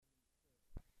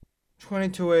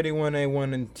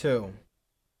2281A1 and 2.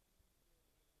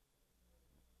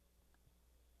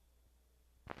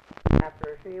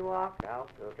 After she walked out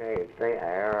to take the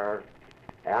air,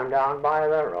 and down by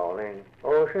the rolling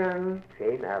ocean,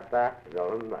 she met that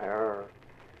golden bear.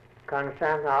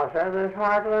 Consent now, said this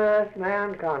heartless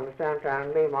man, consent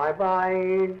and be my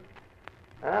bride.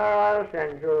 Or I'll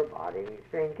send your body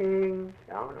sinking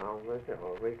down on the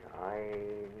silvery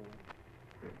tide.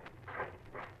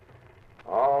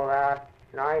 All that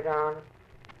night on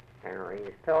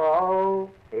Henry's pillow,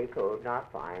 he could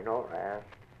not find no rest,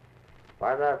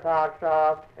 for the thoughts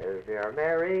of his dear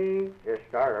Mary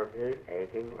disturbed his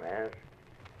aching rest.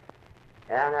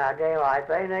 And at daylight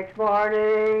the next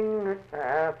morning,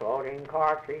 a floating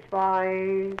corpse he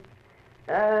spied,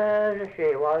 as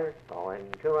she was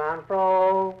going to and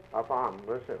fro upon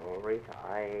the silvery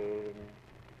tide.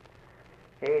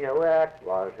 He knew it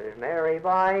was his Mary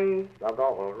by the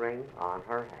gold ring on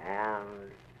her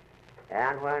hand,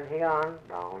 and when he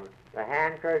unbound the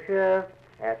handkerchief,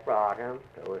 it brought him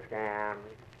to a stand.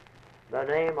 The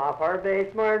name of her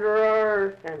base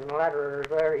murderer in letters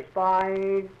there he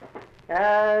spied,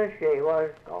 as she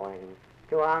was going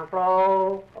to and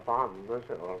fro upon the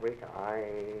silvery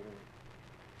tide.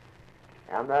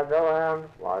 And the villain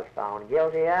was found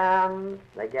guilty, and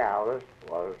the gallows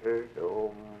was his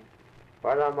doom,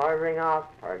 for the murdering of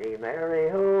pretty Mary,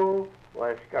 who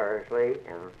was scarcely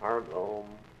in her bloom.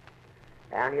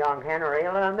 And young Henry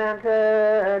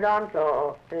lamented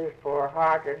until his poor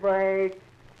heart did break,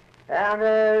 and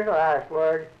his last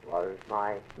word was,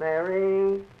 my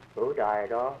Mary, who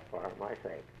died all for my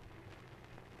sake.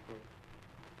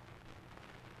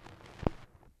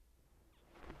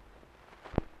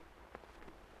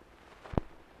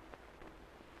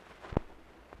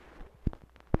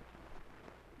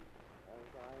 As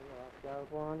I walked out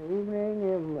one evening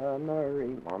in the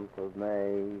merry month of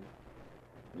May,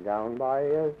 down by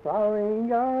a flowering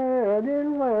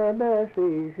garden where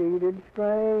Bessie she did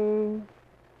stray,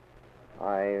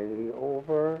 I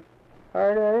overheard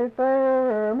a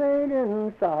fair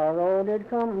maiden sorrow did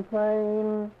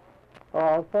complain,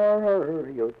 all for her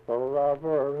youthful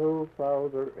lover who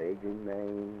plowed her aging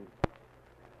mane.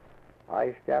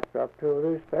 I stepped up to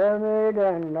this fair maid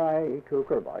and I took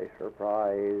her by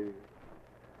surprise.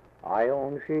 I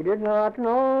own she did not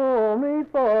know me,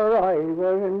 for I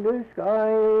was in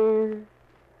disguise.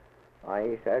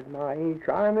 I said, my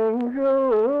charming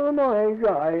Jewel, my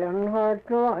joy and heart's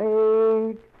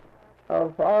delight, how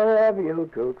far have you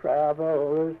to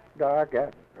travel this dark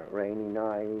and rainy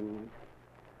night?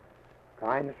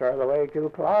 Kind sir, the way to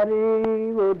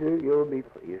Claudy would you be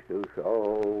pleased to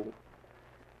show,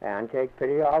 and take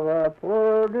pity of a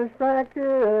poor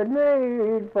distracted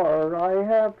maid, for I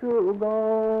have to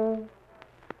go.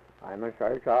 I'm in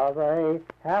search of a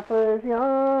hapless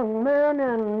young man,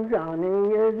 and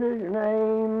Johnny is his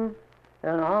name,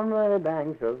 and on the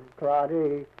banks of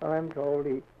Claudy I'm told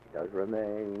he does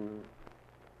remain.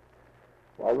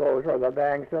 Well, those are the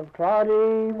banks of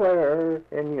Claudy wherein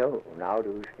you now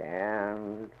do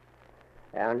stand,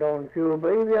 and don't you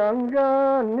believe young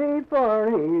Johnny, for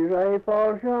he's a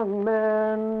false young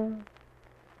man.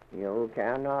 You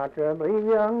cannot believe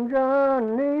young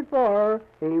Johnny, for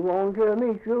he won't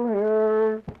meet you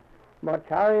here, but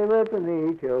tarry with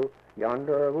me till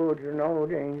yonder woods no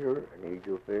danger need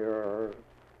you fear.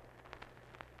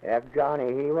 If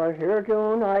Johnny he was here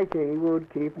tonight, he would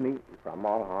keep me from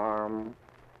all harm,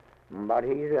 but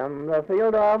he's in the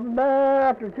field of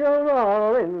battle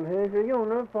all in his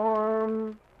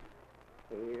uniform.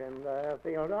 He's in the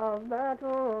field of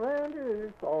battle, and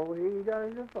his foe he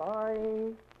does defy,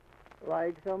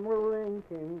 like some ruling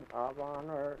king of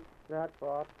honor that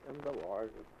fought in the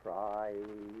wars of Troy.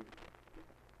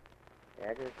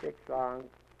 It is 6 long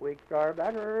weeks or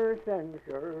better since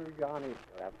sure Johnny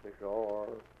left the shore.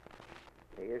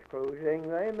 He is cruising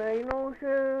the main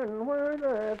ocean where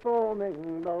the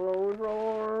foaming billows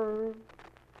roar.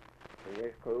 He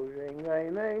is cruising the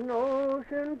main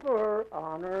ocean for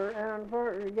honor and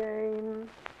for gain.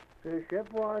 The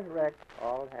ship was wrecked,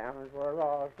 all hands were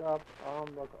lost up on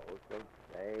the coast of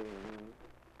Spain.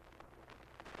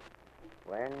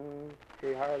 When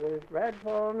she heard this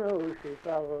dreadful news, she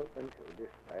fell into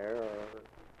despair,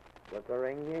 with the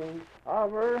wringing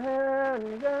of her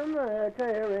hands and the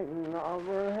tearing of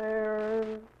her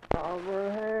hair, of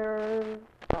her hair,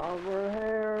 of her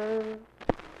hair.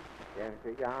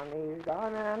 Since Johnny's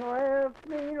gone and left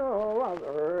me, no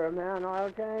other man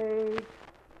I'll take.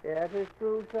 It is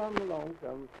through some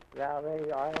lonesome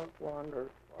valley I'll wander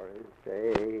for his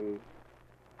sake.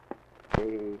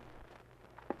 He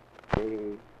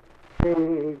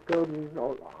couldn't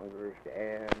no longer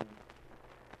stand.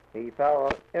 He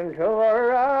fell into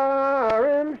her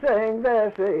arms, saying,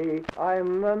 Bessie,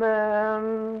 I'm the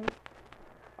man.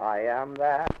 I am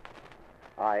that,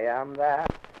 I am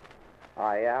that,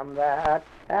 I am that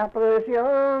hapless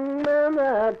young man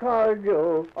that caused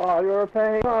you all your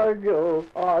pain, caused you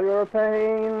all your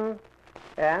pain.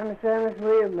 And since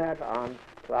we've met on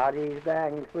Cloudy's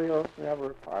banks, we'll never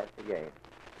part again,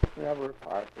 never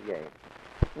part again,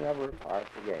 never part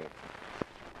again.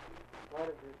 What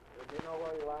did you, do you know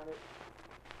where you learned it?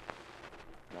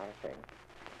 Not a thing.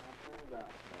 Nothing about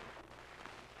it.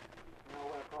 You know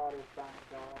where Claudius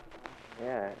banks are?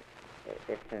 Yeah,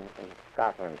 it's in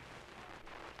Scotland.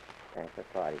 Thanks to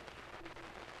Claudy.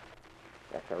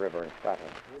 That's a river in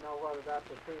Scotland. Do you know whether that's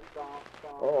a true song?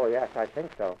 Oh, yes, I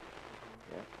think so.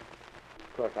 Yeah.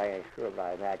 Of course, I ain't sure, but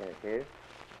I imagine it is.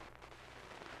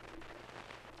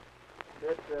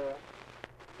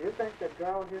 Do you think that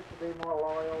girls used to be more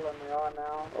loyal than they are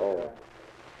now? Oh,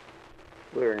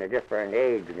 we're in a different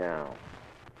age now,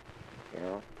 you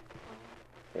know.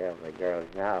 Yeah, the girls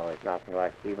now is nothing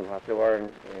like even what they were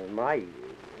in my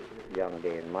young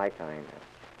day, in my time.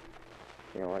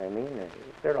 You know what I mean?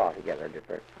 They're altogether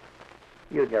different.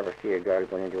 You'd never see a girl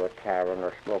going into a tavern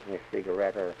or smoking a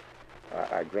cigarette or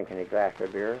drinking a glass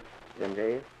of beer them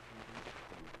days.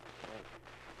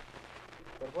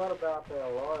 But what about their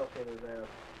loyalty to their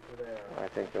I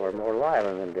think they were more loyal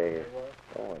in them days.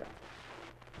 They were? Oh, yeah.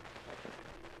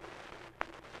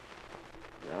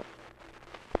 Yeah.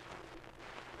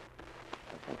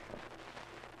 I think so.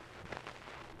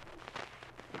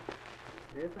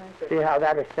 Do you think that... See how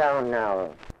that is sound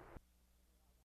now.